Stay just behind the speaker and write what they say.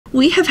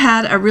We have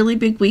had a really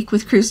big week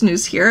with cruise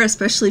news here,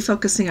 especially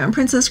focusing on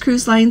Princess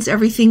Cruise Lines,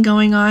 everything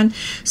going on.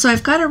 So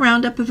I've got a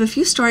roundup of a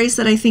few stories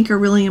that I think are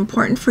really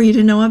important for you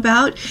to know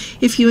about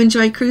if you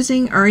enjoy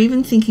cruising or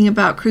even thinking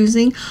about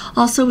cruising.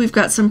 Also, we've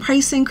got some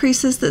price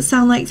increases that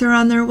sound like they're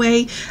on their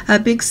way, a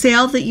big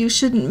sale that you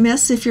shouldn't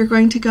miss if you're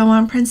going to go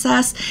on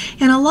Princess,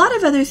 and a lot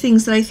of other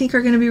things that I think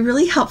are going to be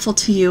really helpful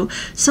to you.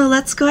 So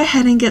let's go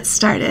ahead and get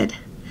started.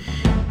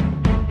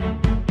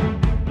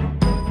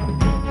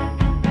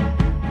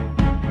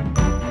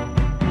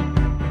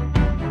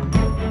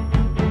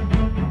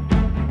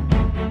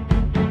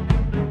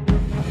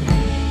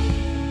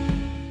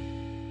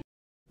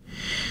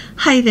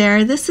 Hi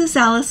there, this is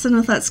Allison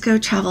with Let's Go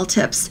Travel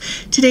Tips.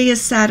 Today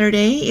is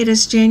Saturday. It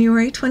is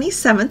January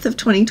 27th of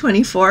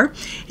 2024,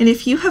 and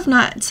if you have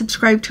not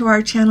subscribed to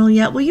our channel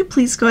yet, will you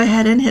please go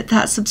ahead and hit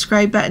that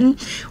subscribe button?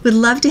 We'd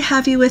love to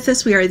have you with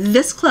us. We are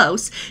this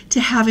close to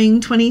having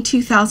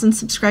 22,000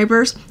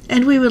 subscribers,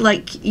 and we would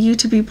like you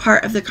to be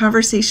part of the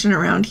conversation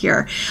around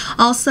here.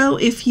 Also,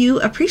 if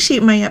you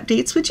appreciate my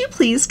updates, would you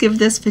please give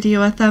this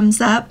video a thumbs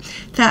up?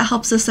 That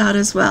helps us out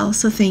as well,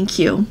 so thank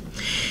you.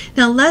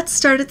 Now let's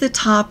start at the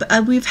top.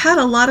 We've had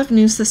a lot of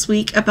news this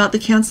week about the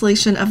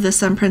cancellation of the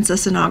Sun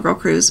Princess inaugural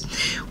cruise.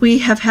 We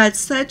have had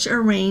such a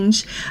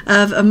range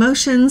of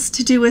emotions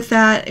to do with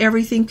that.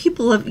 Everything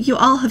you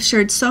all have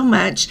shared so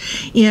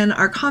much in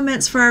our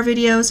comments for our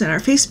videos and our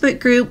Facebook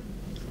group.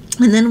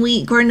 And then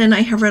Gordon and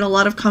I have read a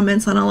lot of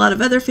comments on a lot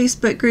of other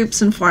Facebook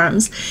groups and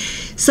forums.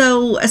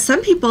 So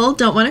some people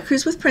don't want to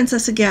cruise with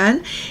Princess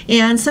again,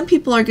 and some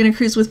people are going to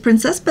cruise with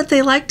Princess, but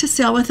they like to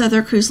sail with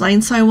other cruise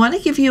lines. So I want to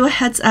give you a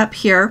heads up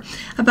here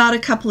about a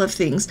couple of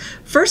things.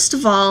 First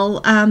of all,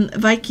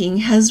 Viking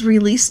has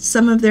released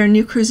some of their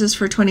new cruises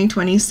for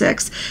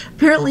 2026.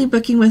 Apparently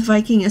booking with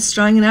Viking is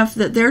strong enough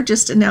that they're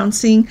just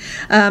announcing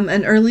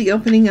an early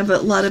opening of a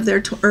lot of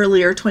their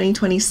earlier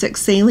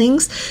 2026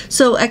 sailings.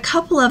 So a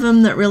couple of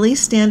them that really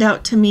stand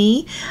out to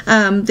me.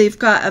 They've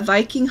got a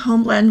Viking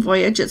Homeland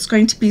Voyage. It's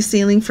going to be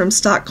sailing from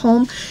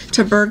Stockholm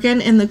to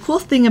Bergen, and the cool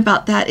thing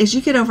about that is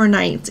you get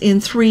overnight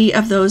in 3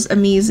 of those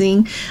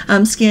amazing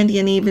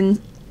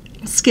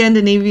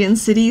Scandinavian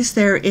cities.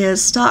 There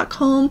is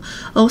Stockholm,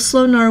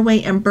 Oslo,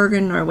 Norway, and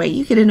Bergen, Norway.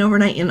 You get an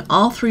overnight in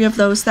all 3 of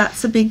those.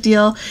 That's a big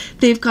deal.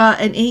 They've got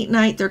an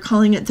 8-night, they're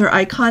calling it their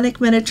iconic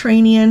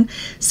Mediterranean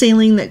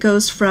sailing that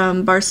goes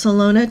from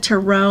Barcelona to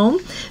Rome,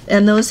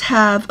 and those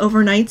have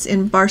overnights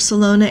in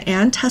Barcelona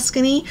and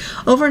Tuscany.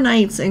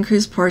 Overnights in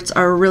cruise ports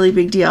are a really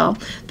big deal.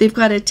 They've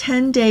got a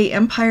 10-day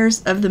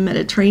Empires of the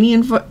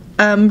Mediterranean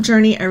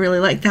journey. I really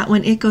like that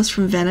one. It goes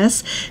from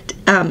Venice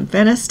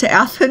to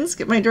Athens.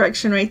 Get my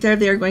direction right there.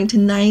 They are going to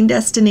 9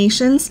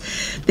 destinations.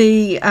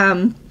 They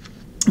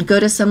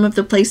go to some of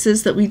the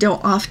places that we don't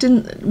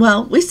often,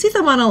 well, we see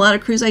them on a lot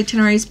of cruise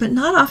itineraries, but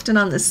not often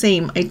on the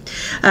same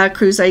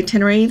cruise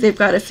itinerary. They've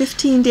got a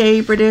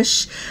 15-day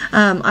British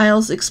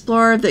Isles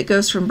Explorer that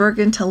goes from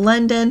Bergen to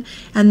London,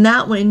 and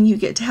that one you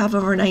get to have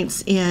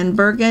overnights in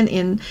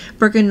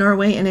Bergen,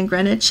 Norway, and in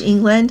Greenwich,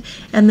 England.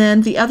 And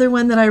then the other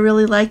one that I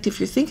really liked,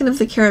 if you're thinking of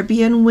the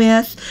Caribbean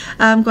with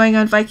going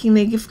on Viking,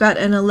 they've got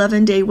an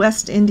 11-day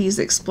West Indies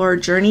Explorer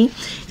journey,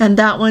 and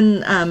that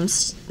one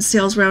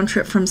sails round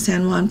trip from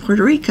San Juan,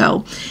 Puerto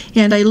Rico.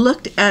 And I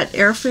looked at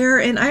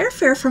airfare, and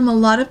airfare from a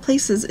lot of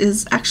places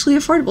is actually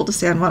affordable to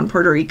San Juan,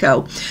 Puerto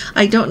Rico.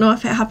 I don't know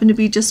if it happened to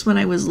be just when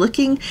I was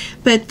looking,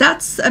 but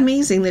that's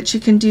amazing that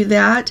you can do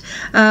that.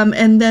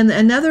 And then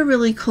another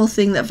really cool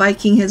thing that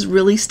Viking has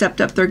really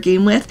stepped up their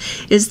game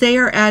with is they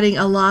are adding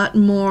a lot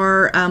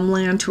more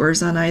land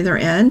tours on either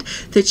end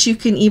that you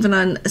can, even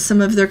on some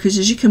of their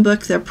cruises, you can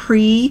book the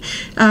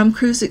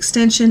pre-cruise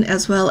extension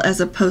as well as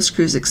a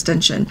post-cruise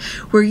extension.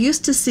 We're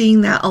used to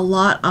seeing that a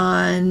lot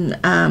on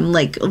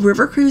like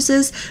river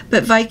cruises,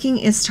 but Viking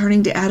is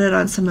starting to add it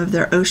on some of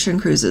their ocean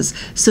cruises.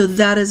 So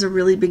that is a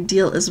really big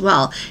deal as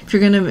well. If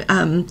you're going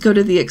to go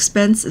to the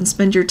expense and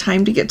spend your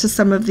time to get to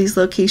some of these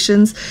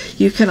locations,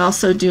 you can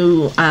also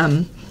do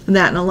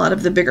that in a lot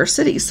of the bigger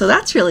cities. So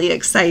that's really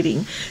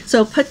exciting.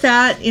 So put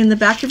that in the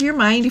back of your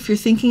mind if you're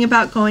thinking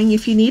about going.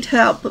 If you need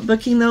help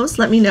booking those,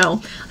 let me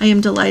know. I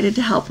am delighted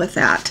to help with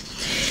that.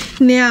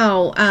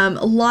 Now,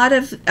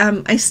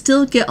 I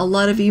still get a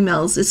lot of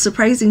emails. It's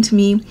surprising to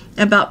me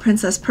about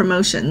Princess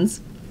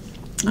promotions.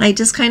 I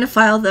just kind of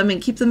file them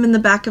and keep them in the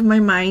back of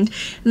my mind,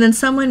 and then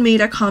someone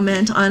made a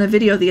comment on a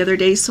video the other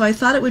day, so I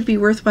thought it would be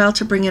worthwhile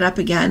to bring it up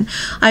again.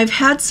 I've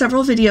had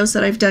several videos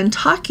that I've done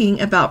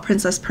talking about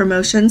Princess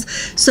promotions,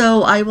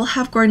 so I will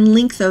have Gordon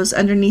link those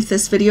underneath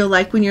this video.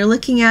 Like when you're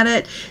looking at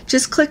it,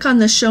 just click on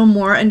the show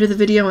more under the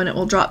video and it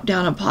will drop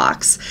down a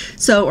box.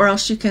 So, or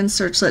else you can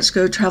search Let's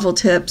Go Travel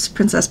Tips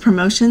Princess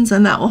Promotions,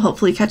 and that will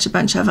hopefully catch a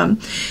bunch of them.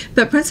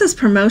 But Princess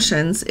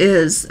Promotions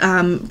is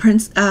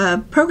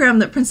a program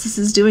that Princess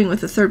is doing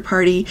with a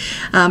third-party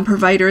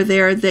provider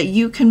there that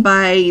you can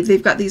buy.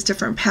 They've got these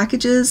different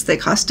packages. They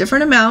cost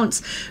different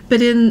amounts,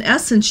 but in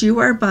essence you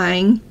are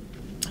buying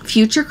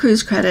future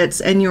cruise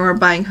credits and you're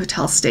buying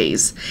hotel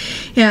stays.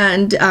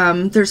 And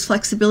there's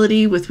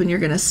flexibility with when you're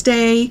going to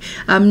stay.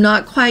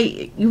 Not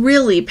quite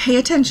really pay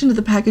attention to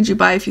the package you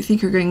buy if you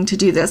think you're going to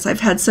do this.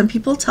 I've had some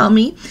people tell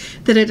me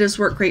that it has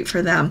worked great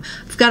for them.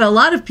 I've got a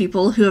lot of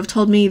people who have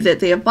told me that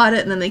they have bought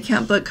it and then they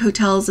can't book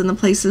hotels in the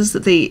places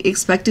that they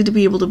expected to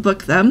be able to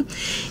book them.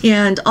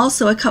 And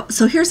also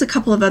so here's a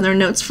couple of other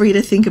notes for you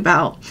to think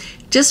about.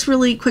 Just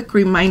really quick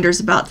reminders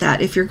about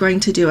that if you're going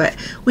to do it.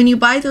 When you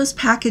buy those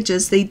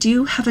packages, they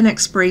do have an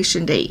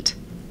expiration date.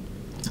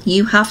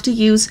 You have to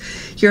use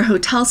your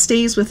hotel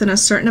stays within a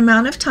certain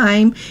amount of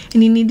time,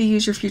 and you need to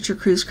use your future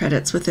cruise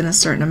credits within a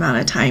certain amount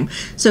of time.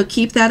 So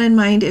keep that in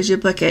mind as you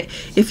book it.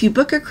 If you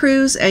book a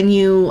cruise and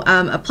you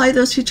apply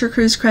those future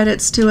cruise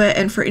credits to it,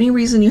 and for any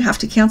reason you have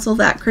to cancel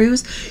that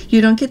cruise, you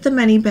don't get the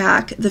money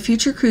back. The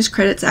future cruise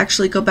credits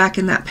actually go back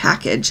in that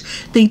package.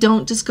 They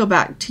don't just go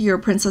back to your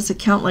Princess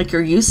account like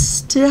you're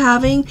used to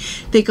having.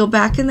 They go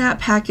back in that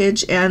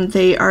package, and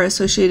they are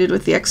associated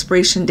with the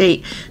expiration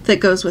date that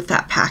goes with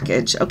that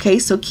package. Okay,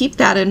 so keep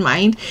that in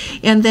mind.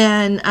 And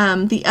then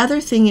the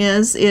other thing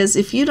is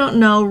if you don't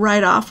know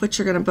right off what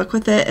you're going to book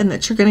with it and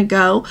that you're going to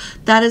go,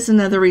 that is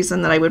another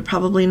reason that I would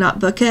probably not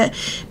book it,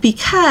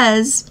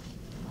 because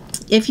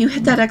if you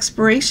hit that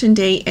expiration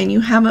date and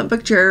you haven't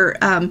booked your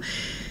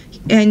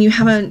and you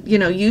haven't,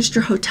 used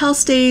your hotel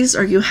stays,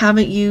 or you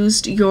haven't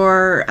used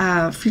your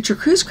future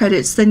cruise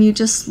credits, then you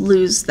just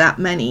lose that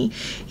money.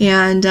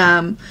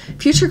 And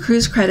future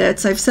cruise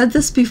credits, I've said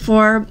this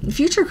before,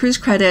 future cruise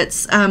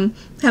credits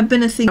have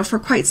been a thing for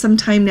quite some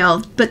time now,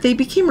 but they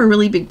became a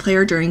really big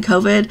player during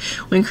COVID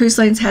when cruise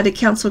lines had to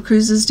cancel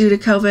cruises due to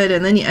COVID,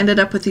 and then you ended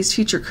up with these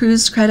future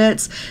cruise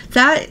credits.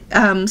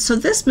 So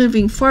this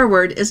moving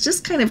forward is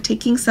just kind of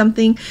taking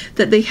something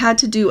that they had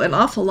to do an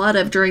awful lot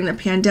of during the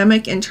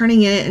pandemic and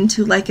turning it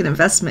into like an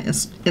investment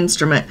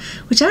instrument,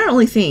 which I don't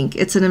really think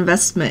it's an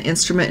investment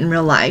instrument in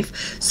real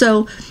life.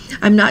 So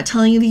I'm not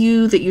telling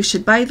you that you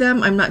should buy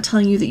them. I'm not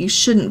telling you that you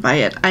shouldn't buy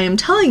it. I am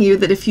telling you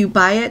that if you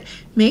buy it,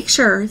 make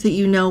sure that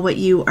you know what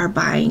you are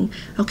buying.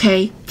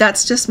 Okay,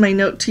 that's just my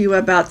note to you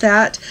about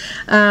that.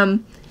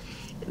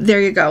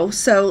 There you go.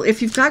 So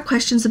if you've got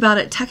questions about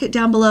it, tuck it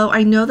down below.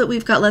 I know that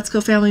we've got Let's Go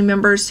family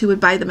members who would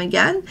buy them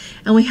again,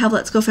 and we have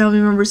Let's Go family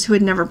members who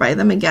would never buy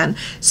them again.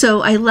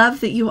 So I love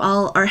that you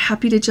all are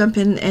happy to jump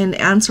in and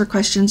answer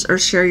questions or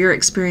share your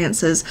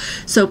experiences.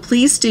 So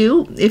please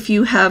do, if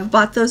you have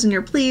bought those and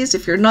you're pleased.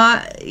 If you're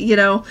not,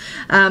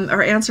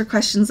 or answer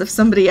questions if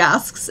somebody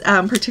asks,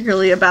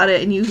 particularly about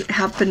it and you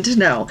happen to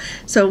know.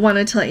 So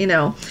wanted to let you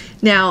know.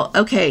 Now,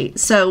 okay,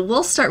 so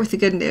we'll start with the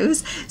good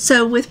news.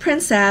 So with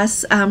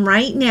Princess,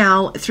 right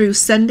now through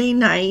Sunday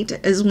night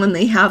is when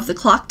they have the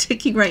clock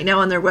ticking right now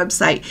on their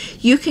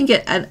website. You can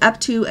get up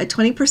to a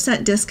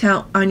 20%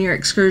 discount on your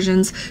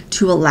excursions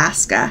to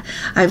Alaska.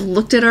 I've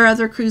looked at our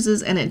other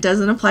cruises and it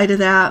doesn't apply to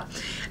that.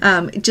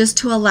 Just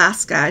to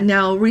Alaska.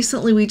 Now,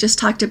 recently we just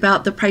talked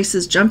about the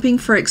prices jumping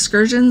for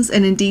excursions,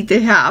 and indeed they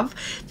have.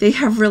 They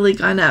have really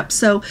gone up.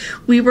 So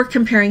we were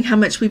comparing how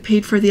much we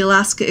paid for the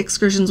Alaska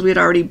excursions we had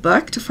already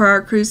booked for our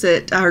cruise.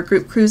 Our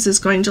group cruise is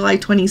going July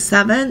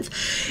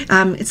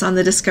 27th. It's on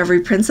the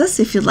Discovery Princess.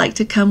 If you'd like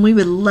to come, we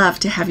would love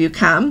to have you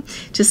come.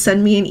 Just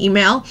send me an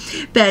email.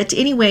 But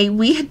anyway,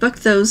 we had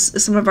booked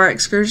some of our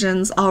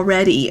excursions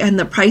already, and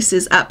the price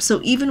is up.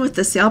 So even with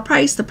the sale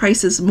price, the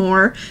price is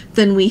more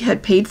than we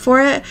had paid for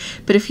it.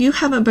 But if you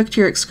haven't booked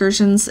your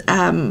excursions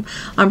on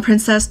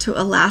Princess to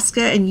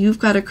Alaska and you've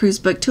got a cruise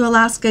booked to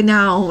Alaska,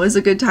 now is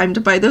a good time to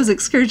buy those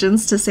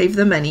excursions to save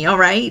the money, all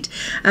right?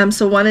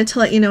 So wanted to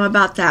let you know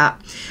about that.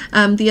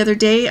 The other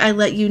day I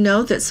let you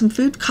know that some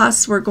food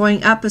costs were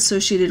going up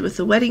associated with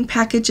the wedding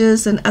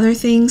packages and other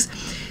things.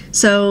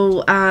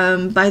 So,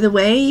 by the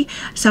way,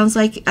 sounds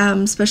like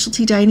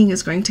specialty dining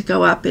is going to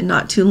go up in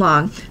not too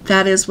long.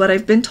 That is what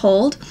I've been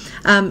told.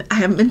 I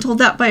haven't been told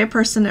that by a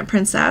person at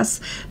Princess,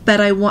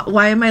 but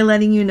why am I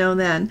letting you know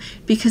then?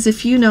 Because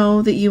if you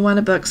know that you want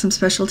to book some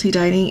specialty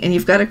dining and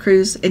you've got a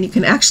cruise and you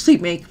can actually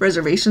make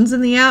reservations in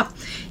the app,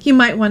 you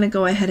might want to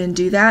go ahead and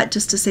do that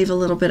just to save a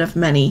little bit of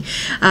money.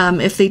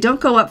 If they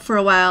don't go up for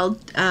a while,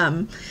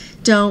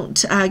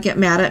 don't get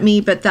mad at me,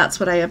 but that's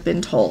what I have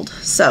been told.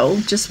 So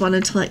just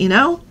wanted to let you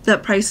know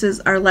that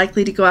prices are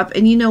likely to go up.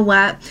 And you know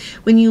what?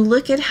 When you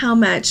look at how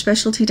much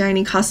specialty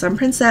dining costs on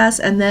Princess,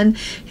 and then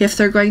if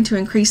they're going to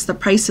increase the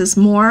prices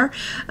more,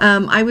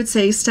 I would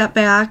say step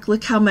back,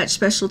 look how much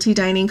specialty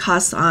dining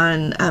costs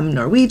on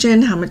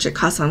Norwegian, how much it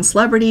costs on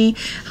Celebrity,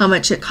 how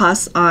much it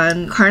costs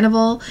on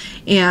Carnival.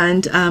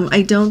 And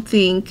I don't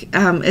think,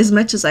 as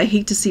much as I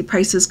hate to see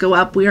prices go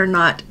up, we are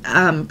not,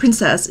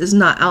 Princess is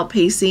not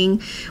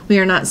outpacing. we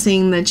are not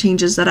seeing the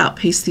changes that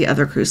outpace the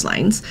other cruise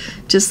lines.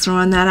 Just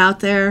throwing that out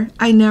there.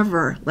 I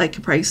never like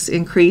a price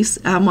increase.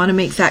 I want to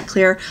make that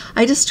clear.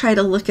 I just try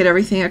to look at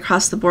everything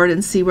across the board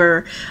and see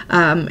where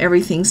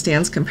everything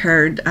stands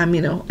compared.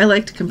 You know, I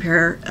like to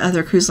compare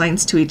other cruise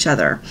lines to each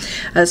other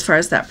as far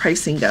as that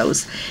pricing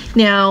goes.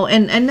 Now,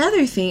 and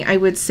another thing I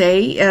would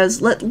say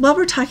is, while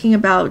we're talking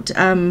about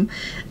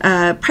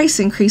price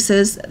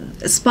increases,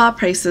 spa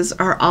prices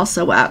are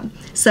also up.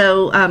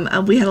 So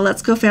we had a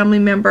Let's Go family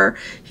member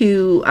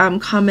who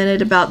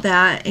commented about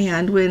that,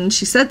 and when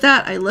she said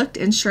that, I looked,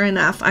 and sure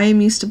enough, I am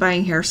used to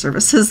buying hair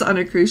services on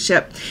a cruise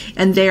ship,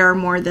 and they are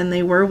more than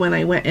they were when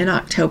I went in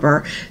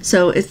October.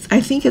 So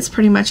I think it's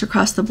pretty much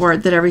across the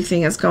board that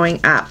everything is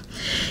going up.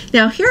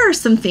 Now, here are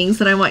some things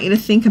that I want you to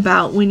think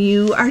about when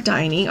you are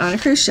dining on a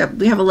cruise ship.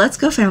 We have a Let's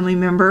Go family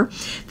member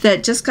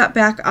that just got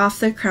back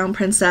off the Crown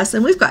Princess,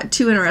 and we've got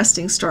two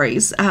interesting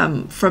stories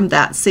from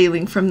that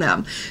sailing from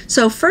them.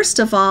 So first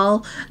of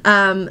all,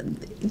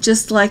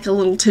 just like a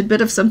little tidbit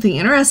of something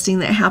interesting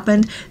that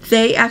happened,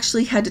 they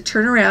actually had to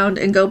turn around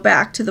and go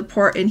back to the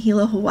port in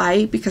Hilo,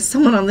 Hawaii, because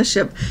someone on the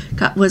ship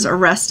was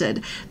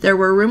arrested. There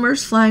were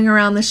rumors flying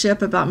around the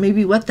ship about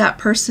maybe what that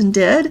person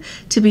did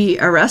to be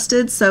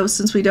arrested. So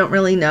since we don't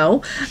really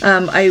know,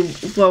 I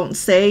won't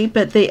say,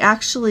 but they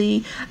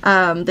actually,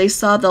 they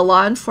saw the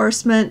law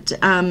enforcement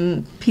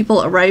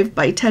people arrive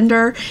by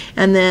tender,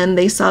 and then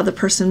they saw the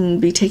person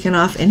be taken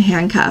off in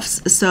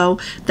handcuffs. So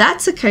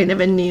that's a kind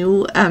of a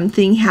new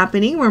thing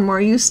happening. We're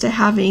more used to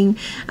having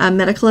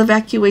medical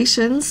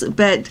evacuations,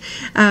 but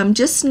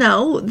just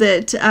know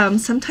that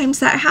sometimes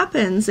that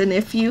happens, and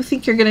if you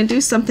think you're going to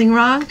do something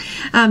wrong,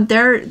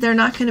 they're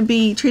not going to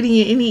be treating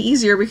you any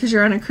easier because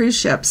you're on a cruise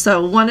ship.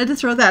 So wanted to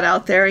throw that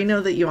out there. I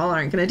know that you all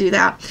aren't going to do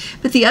that.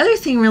 But the other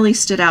thing really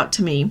stood out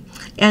to me,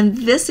 and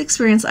this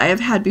experience I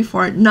have had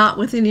before, not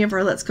with any of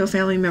our Let's Go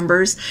family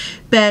members,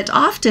 but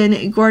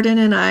often Gordon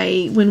and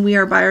I, when we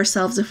are by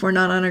ourselves, if we're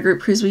not on a group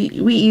cruise, we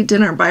eat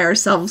dinner by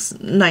ourselves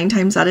 9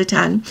 times out of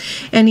 10.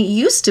 And it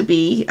used to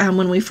be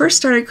when we first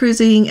started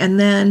cruising, and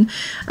then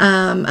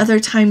other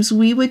times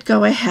we would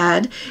go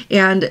ahead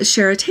and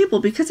share a table,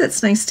 because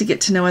it's nice to get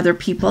to know other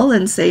people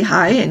and say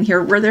hi and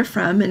hear where they're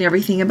from and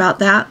everything about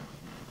that.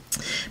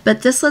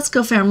 But this Let's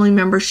Go family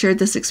member shared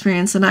this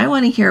experience, and I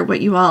want to hear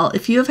what you all,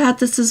 if you have had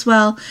this as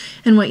well,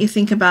 and what you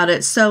think about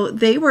it. So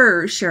they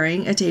were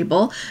sharing a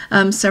table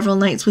several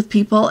nights with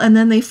people, and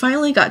then they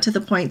finally got to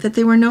the point that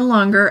they were no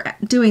longer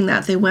doing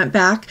that. They went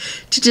back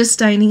to just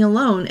dining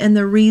alone, and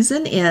the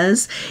reason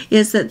is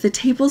that the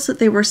tables that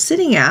they were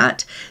sitting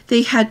at,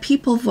 they had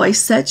people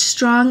voice such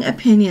strong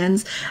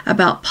opinions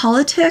about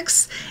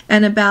politics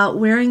and about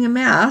wearing a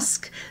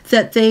mask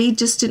that they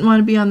just didn't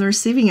want to be on the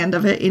receiving end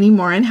of it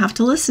anymore and have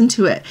to listen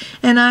to it.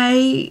 And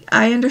I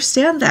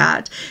understand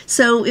that.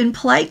 So in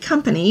polite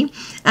company,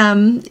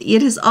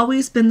 it has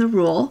always been the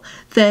rule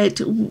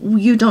that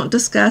you don't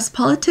discuss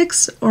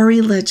politics or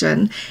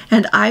religion.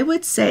 And I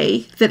would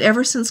say that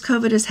ever since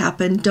COVID has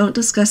happened, don't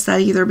discuss that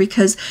either,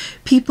 because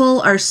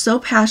people are so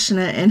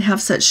passionate and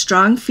have such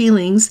strong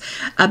feelings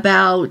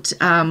about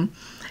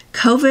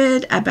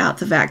COVID, about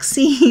the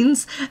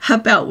vaccines,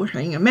 about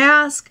wearing a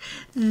mask,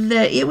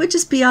 that it would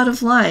just be out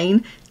of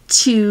line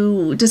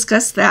to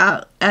discuss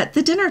that at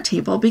the dinner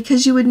table,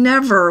 because you would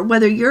never,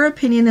 whether your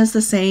opinion is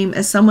the same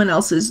as someone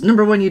else's,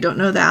 number one, you don't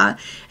know that,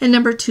 and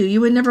number two, you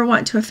would never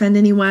want to offend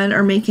anyone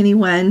or make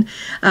anyone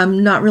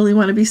not really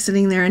want to be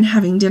sitting there and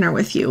having dinner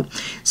with you.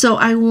 So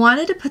I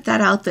wanted to put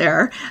that out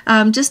there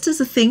just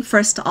as a thing for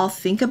us to all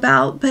think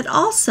about, but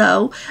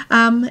also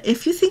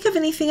if you think of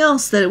anything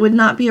else that it would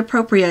not be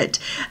appropriate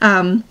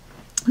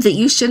that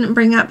you shouldn't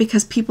bring up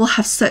because people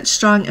have such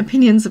strong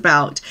opinions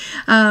about.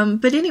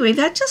 But anyway,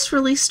 that just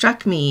really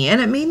struck me,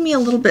 and it made me a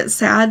little bit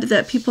sad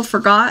that people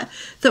forgot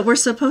that we're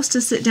supposed to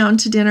sit down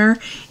to dinner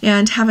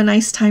and have a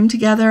nice time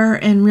together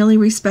and really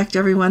respect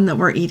everyone that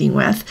we're eating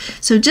with.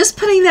 So just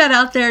putting that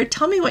out there.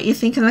 Tell me what you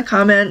think in the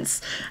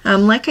comments.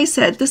 Like I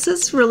said, this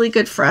is really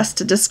good for us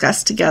to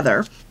discuss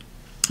together.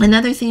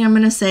 Another thing I'm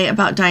going to say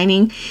about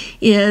dining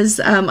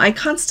is I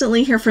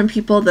constantly hear from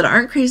people that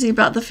aren't crazy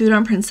about the food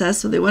on Princess,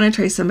 so they want to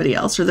try somebody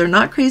else, or they're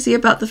not crazy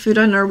about the food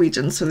on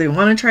Norwegian, so they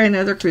want to try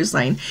another cruise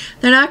line.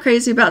 They're not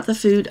crazy about the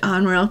food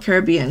on Royal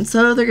Caribbean,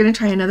 so they're going to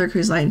try another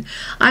cruise line.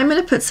 I'm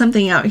going to put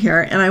something out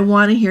here, and I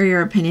want to hear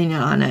your opinion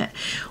on it.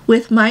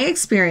 With my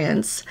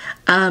experience,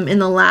 in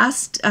the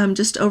last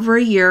just over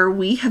a year,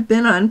 we have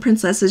been on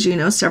Princess, as you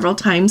know, several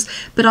times,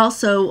 but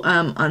also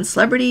on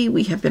Celebrity,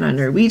 we have been on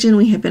Norwegian,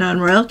 we have been on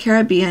Royal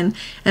Caribbean,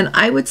 and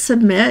I would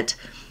submit,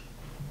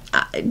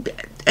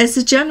 as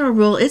a general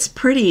rule, it's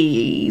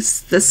pretty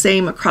the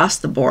same across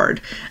the board.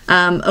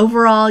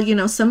 Overall, you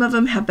know, some of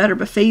them have better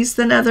buffets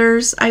than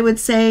others, I would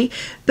say,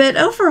 but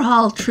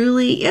overall,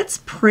 truly, it's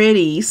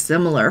pretty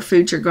similar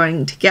food you're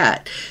going to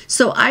get.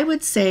 So I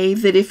would say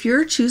that if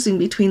you're choosing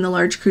between the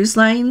large cruise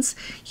lines,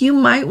 you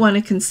might want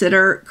to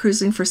consider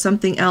cruising for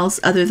something else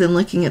other than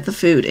looking at the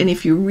food. And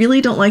if you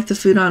really don't like the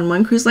food on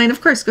one cruise line,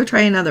 of course, go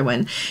try another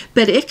one.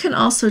 But it can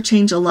also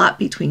change a lot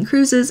between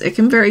cruises. It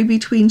can vary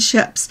between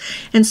ships.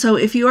 And so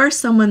if you are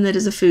someone someone that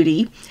is a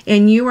foodie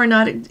and you are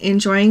not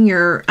enjoying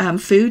your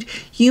food,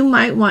 you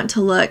might want to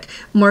look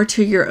more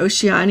to your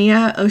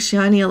Oceania.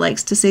 Oceania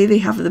likes to say they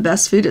have the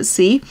best food at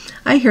sea.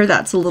 I hear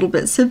that's a little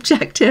bit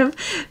subjective,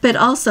 but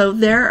also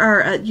there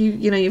are,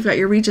 you've got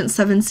your Regent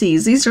Seven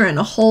Seas. These are in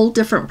a whole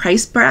different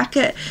price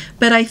bracket,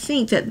 but I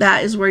think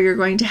that is where you're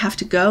going to have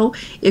to go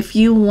if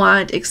you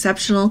want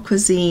exceptional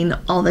cuisine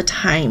all the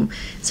time.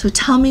 So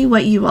tell me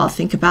what you all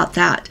think about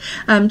that.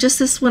 Just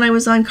this, when I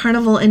was on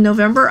Carnival in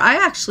November, I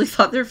actually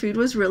thought their food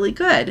was really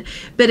good,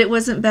 but it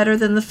wasn't better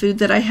than the food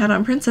that I had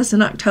on Princess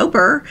in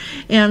October.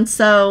 And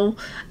so,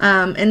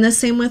 and the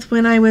same with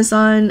when I was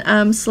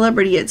on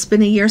Celebrity. It's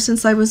been a year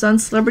since I was on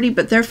Celebrity,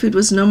 but their food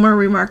was no more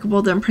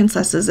remarkable than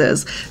Princess's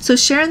is. So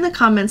share in the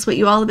comments what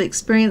you all have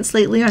experienced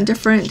lately on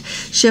different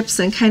ships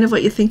and kind of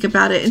what you think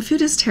about it. And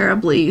food is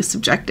terribly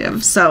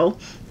subjective, so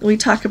we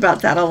talk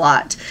about that a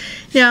lot.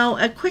 Now,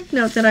 a quick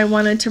note that I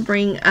wanted to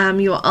bring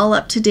you all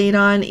up to date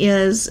on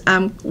is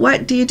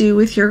what do you do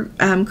with your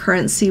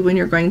currency when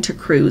you're going to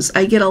cruise?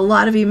 I get a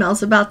lot of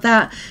emails about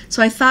that,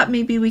 so I thought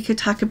maybe we could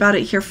talk about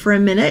it here for a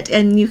minute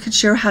and you could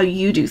share how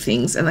you do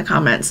things in the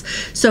comments.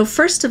 So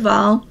first of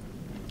all,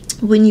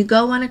 when you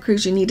go on a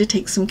cruise, you need to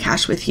take some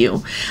cash with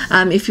you.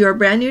 If you're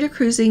brand new to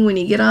cruising, when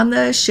you get on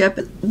the ship,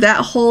 that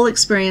whole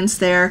experience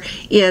there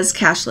is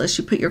cashless.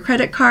 You put your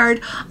credit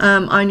card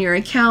on your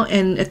account,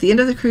 and at the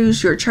end of the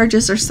cruise, your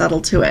charges are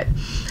settled to it.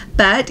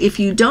 But if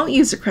you don't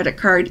use a credit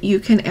card, you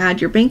can add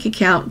your bank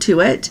account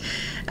to it,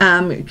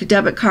 your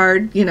debit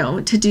card,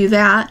 to do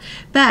that.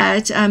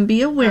 But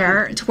be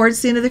aware,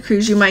 towards the end of the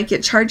cruise, you might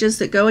get charges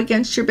that go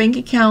against your bank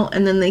account,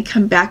 and then they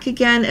come back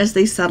again as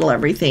they settle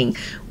everything.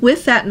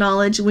 With that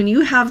knowledge, when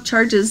you have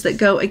charges that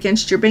go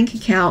against your bank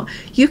account,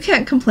 you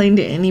can't complain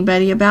to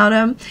anybody about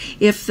them.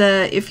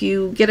 If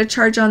you get a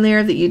charge on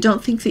there that you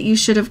don't think that you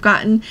should have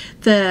gotten,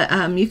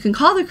 you can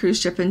call the cruise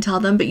ship and tell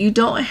them, but you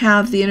don't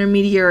have the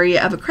intermediary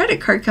of a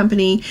credit card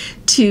company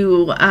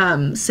to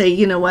say,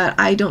 you know what,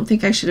 I don't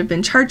think I should have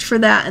been charged for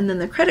that, and then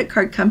the credit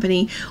card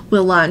company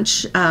will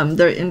launch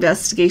the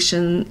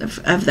investigation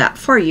of that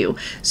for you.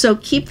 So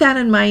keep that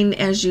in mind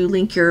as you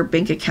link your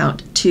bank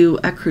account to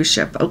a cruise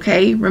ship,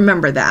 okay?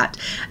 Remember that.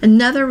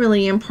 Another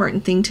really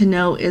important thing to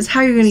know is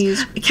how you're going to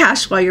use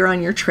cash while you're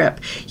on your trip.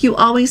 You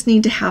always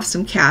need to have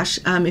some cash.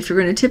 If you're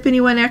going to tip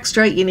anyone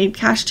extra, you need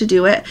cash to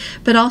do it,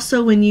 but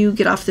also when you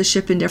get off the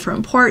ship in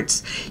different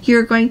ports,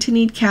 you're going to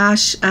need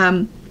cash.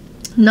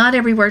 Not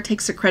everywhere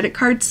takes a credit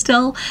card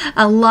still.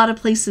 A lot of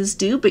places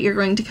do, but you're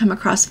going to come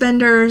across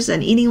vendors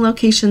and eating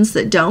locations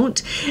that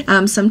don't.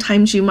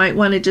 Sometimes you might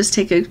want to just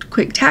take a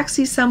quick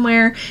taxi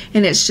somewhere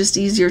and it's just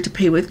easier to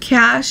pay with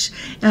cash.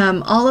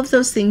 All of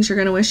those things you're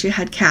going to wish you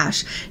had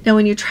cash. Now,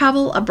 when you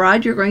travel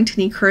abroad, you're going to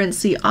need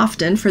currency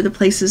often for the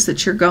places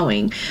that you're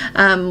going.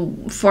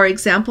 For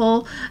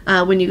example,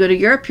 when you go to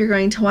Europe, you're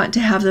going to want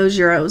to have those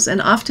euros.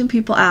 And often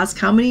people ask,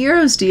 how many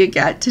euros do you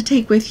get to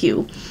take with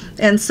you?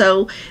 And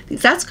so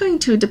that's going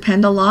to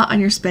depend a lot on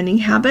your spending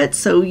habits,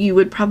 so you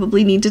would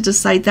probably need to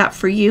decide that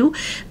for you.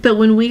 But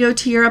when we go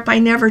to Europe, I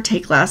never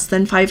take less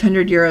than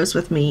 500 euros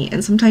with me,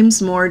 and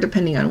sometimes more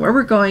depending on where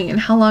we're going and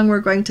how long we're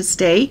going to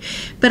stay.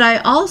 But I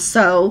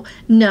also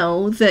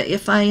know that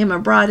if I am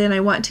abroad and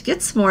I want to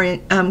get some more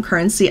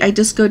currency, I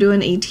just go to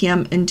an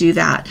ATM and do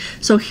that.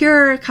 So here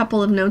are a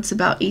couple of notes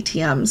about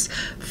ATMs.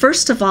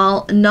 First of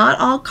all, not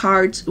all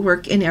cards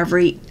work in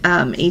every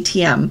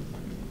ATM.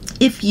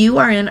 If you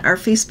are in our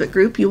Facebook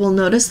group, you will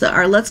notice that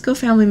our Let's Go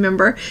family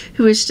member,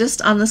 who is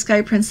just on the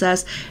Sky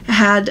Princess,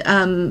 had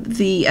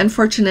the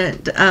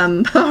unfortunate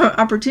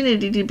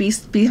opportunity to be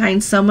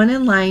behind someone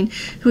in line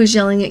who was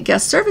yelling at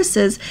guest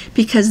services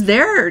because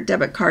their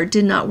debit card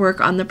did not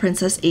work on the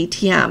Princess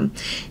ATM.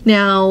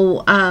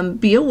 Now,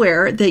 be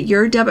aware that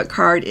your debit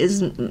card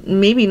is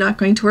maybe not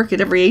going to work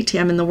at every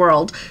ATM in the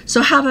world,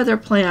 so have other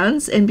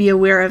plans and be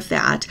aware of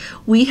that.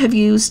 We have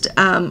used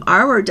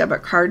our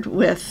debit card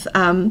with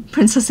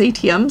Princess ATMs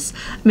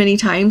many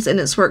times and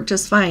it's worked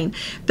just fine,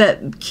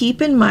 but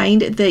keep in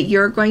mind that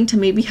you're going to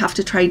maybe have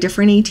to try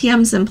different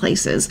ATMs in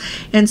places,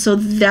 and so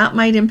that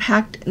might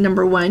impact,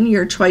 number one,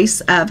 your choice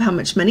of how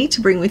much money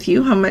to bring with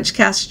you, how much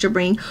cash to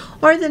bring,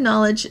 or the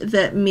knowledge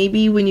that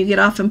maybe when you get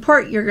off in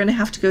port you're going to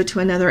have to go to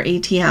another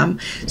ATM.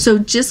 So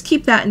just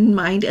keep that in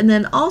mind. And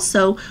then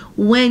also,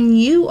 when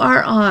you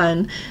are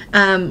on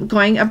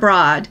going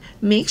abroad,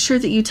 make sure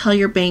that you tell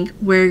your bank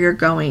where you're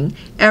going.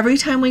 Every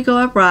time we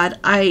go abroad,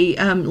 I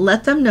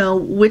let them know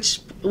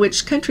which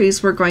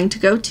countries we're going to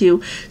go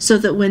to, so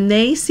that when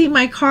they see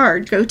my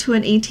card go to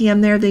an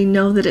ATM there, they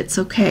know that it's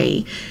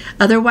okay.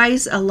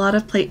 Otherwise, a lot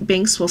of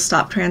banks will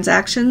stop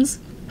transactions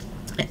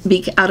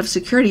out of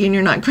security, and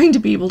you're not going to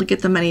be able to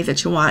get the money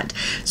that you want.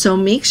 So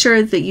make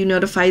sure that you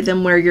notify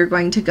them where you're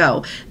going to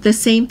go. The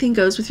same thing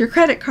goes with your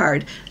credit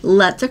card.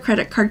 Let the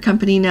credit card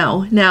company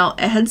know. Now,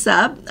 a heads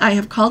up, I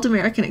have called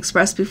American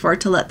Express before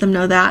to let them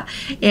know that,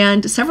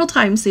 and several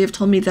times they have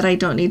told me that I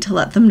don't need to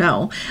let them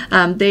know.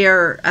 They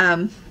are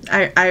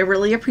I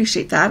really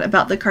appreciate that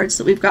about the cards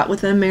that we've got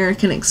with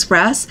American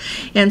Express.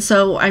 And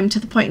so I'm to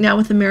the point now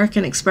with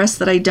American Express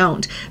that I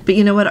don't. But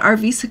you know what? Our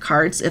Visa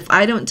cards, if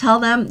I don't tell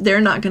them,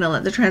 they're not going to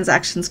let the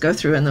transactions go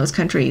through in those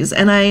countries.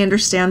 And I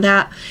understand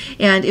that.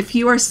 And if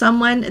you are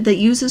someone that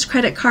uses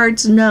credit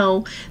cards,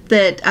 know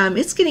that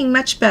it's getting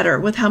much better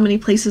with how many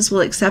places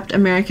will accept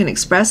American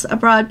Express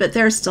abroad, but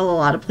there are still a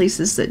lot of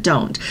places that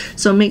don't.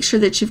 So make sure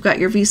that you've got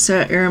your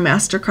Visa or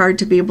MasterCard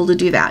to be able to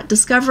do that.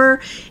 Discover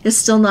is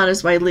still not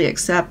as widely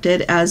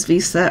accepted as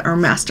Visa or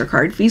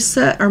MasterCard.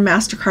 Visa or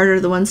MasterCard are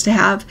the ones to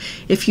have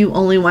if you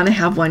only want to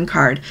have one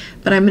card.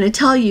 But I'm going to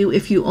tell you,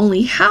 if you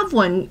only have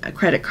one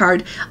credit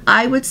card,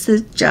 I would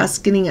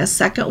suggest getting a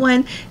second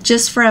one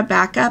just for a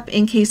backup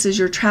in case as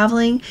you're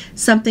traveling,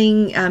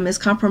 something is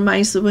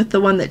compromised with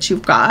the one that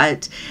you've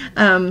got.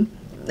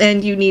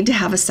 And you need to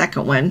have a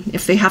second one.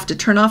 If they have to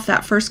turn off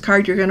that first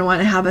card, you're going to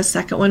want to have a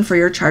second one for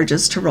your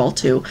charges to roll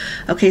to.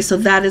 Okay, so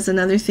that is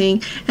another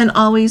thing. And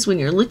always when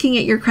you're looking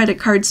at your credit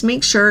cards,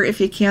 make sure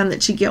if you can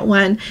that you get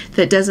one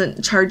that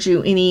doesn't charge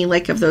you any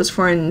like of those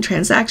foreign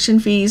transaction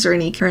fees or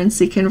any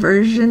currency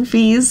conversion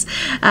fees.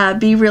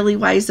 Be really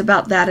wise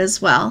about that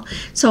as well.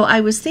 So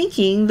I was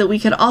thinking that we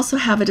could also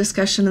have a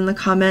discussion in the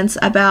comments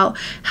about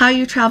how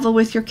you travel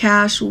with your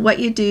cash, what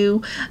you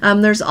do.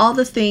 There's all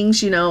the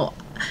things, you know.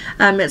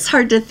 It's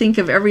hard to think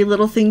of every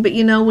little thing, but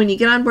you know, when you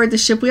get on board the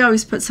ship, we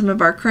always put some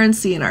of our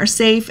currency in our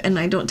safe, and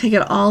I don't take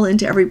it all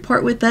into every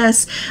port with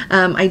us.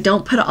 I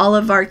don't put all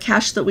of our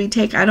cash that we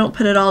take, I don't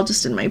put it all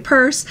just in my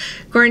purse.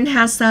 Gordon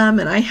has some,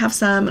 and I have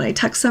some, and I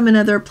tuck some in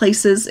other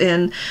places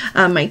in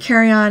my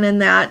carry-on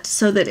and that,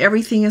 so that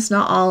everything is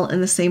not all in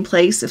the same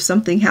place if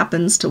something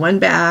happens to one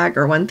bag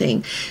or one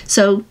thing.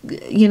 So,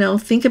 you know,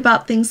 think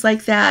about things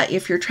like that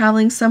if you're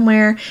traveling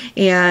somewhere,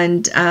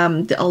 and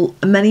the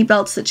money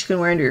belts that you can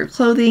wear under your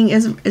clothing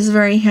is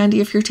very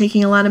handy if you're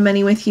taking a lot of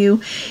money with you.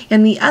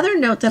 And the other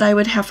note that I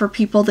would have for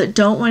people that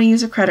don't want to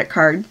use a credit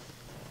card,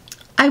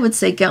 I would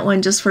say get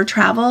one just for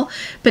travel.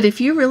 But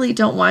if you really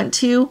don't want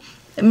to,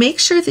 make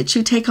sure that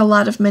you take a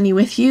lot of money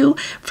with you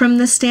from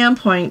the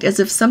standpoint as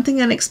if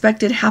something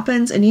unexpected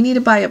happens and you need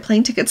to buy a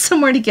plane ticket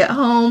somewhere to get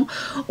home,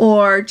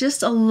 or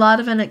just a lot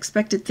of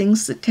unexpected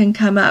things that can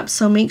come up.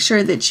 So make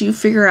sure that you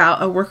figure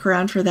out a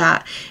workaround for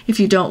that if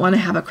you don't want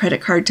to have a credit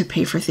card to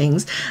pay for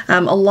things.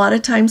 A lot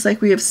of times,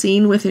 like we have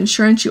seen with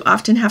insurance, you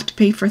often have to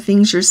pay for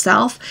things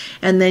yourself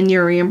and then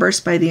you're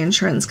reimbursed by the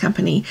insurance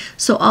company.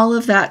 So all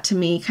of that to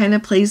me kind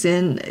of plays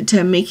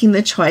into making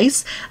the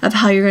choice of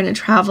how you're going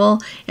to travel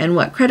and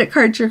what credit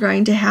card you're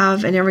going to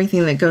have and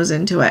everything that goes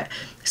into it.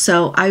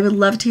 So I would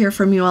love to hear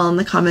from you all in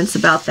the comments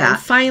about that. And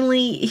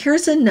finally,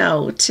 here's a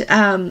note.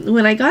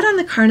 When I got on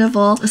the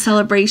Carnival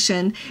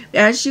celebration,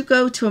 as you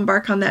go to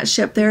embark on that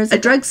ship, there's a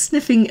drug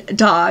sniffing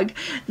dog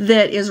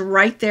that is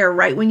right there,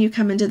 right when you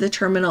come into the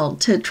terminal,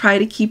 to try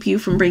to keep you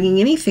from bringing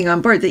anything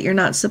on board that you're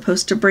not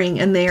supposed to bring,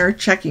 and they are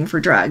checking for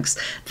drugs.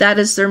 That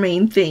is their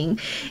main thing.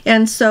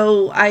 And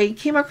so I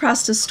came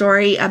across a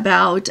story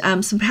about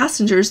some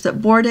passengers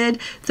that boarded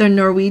the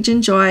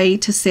Norwegian Joy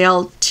to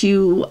sail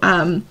to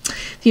the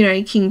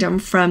United Kingdom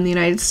from the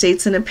United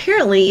States, and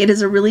apparently it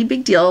is a really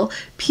big deal.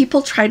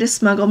 People try to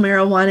smuggle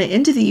marijuana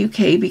into the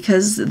UK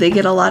because they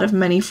get a lot of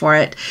money for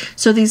it.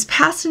 So these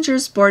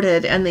passengers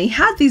boarded, and they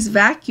had these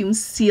vacuum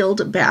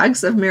sealed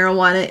bags of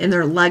marijuana in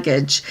their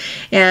luggage,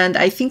 and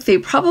I think they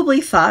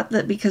probably thought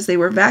that because they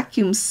were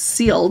vacuum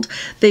sealed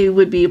they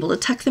would be able to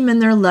tuck them in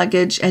their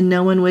luggage and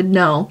no one would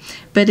know.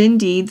 But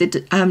indeed, the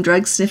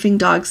drug sniffing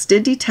dogs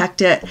did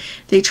detect it.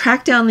 They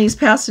tracked down these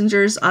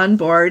passengers on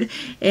board,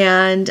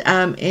 and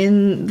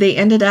they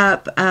ended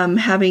up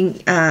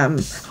having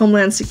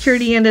Homeland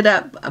Security ended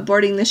up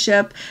boarding the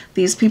ship.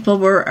 These people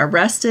were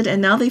arrested,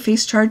 and now they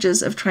face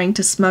charges of trying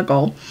to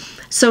smuggle.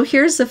 So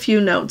here's a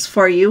few notes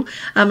for you.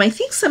 I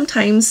think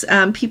sometimes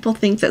people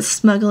think that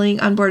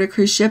smuggling on board a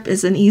cruise ship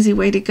is an easy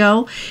way to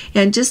go,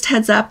 and just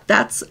heads up,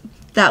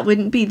 that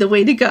wouldn't be the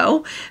way to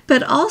go.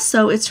 But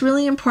also, it's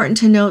really important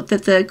to note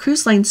that the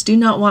cruise lines do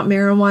not want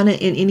marijuana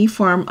in any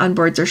form on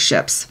board their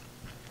ships.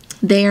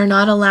 They are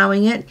not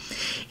allowing it.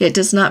 It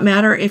does not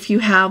matter if you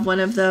have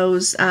one of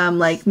those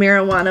like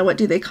marijuana, what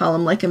do they call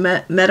them, like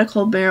a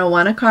medical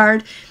marijuana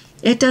card.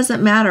 It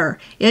doesn't matter.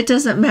 It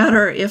doesn't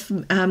matter if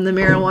the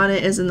marijuana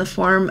is in the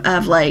form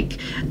of like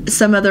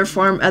some other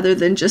form other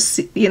than just,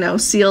 you know,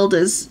 sealed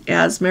as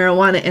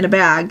marijuana in a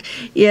bag.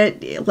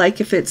 It,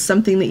 like if it's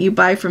something that you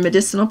buy for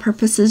medicinal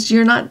purposes,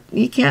 you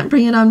can't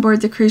bring it on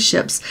board the cruise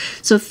ships.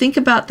 So think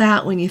about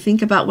that when you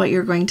think about what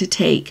you're going to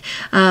take.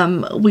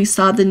 We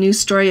saw the news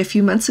story a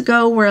few months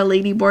ago where a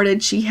lady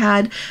boarded. She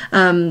had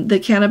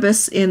the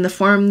cannabis in the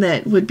form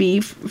that would be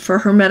for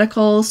her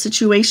medical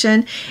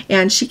situation,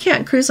 and she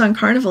can't cruise on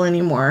Carnival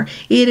anymore.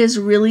 It is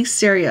really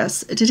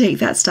serious to take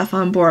that stuff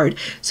on board.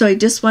 So I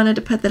just wanted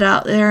to put that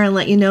out there and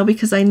let you know,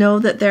 because I know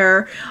that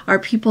there are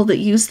people that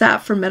use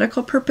that for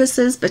medical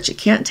purposes, but you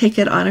can't take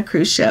it on a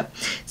cruise ship.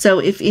 So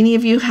if any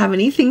of you have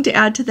anything to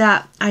add to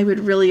that, I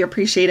would really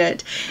appreciate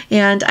it.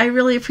 And I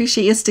really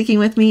appreciate you sticking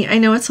with me. I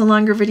know it's a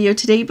longer video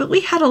today, but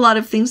we had a lot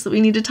of things that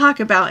we need to talk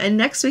about. And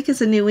next week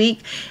is a new week,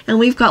 and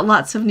we've got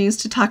lots of news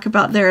to talk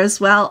about there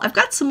as well. I've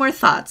got some more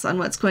thoughts on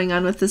what's going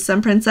on with the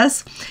Sun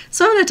Princess.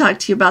 So I'm going to talk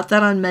to you about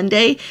that on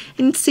Monday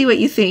and see what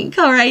you think.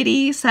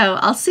 Alrighty, so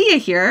I'll see you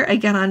here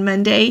again on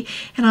Monday,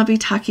 and I'll be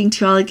talking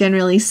to you all again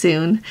really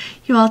soon.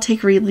 You all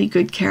take really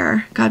good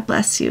care. God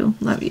bless you.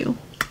 Love you.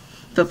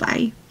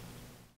 Bye-bye.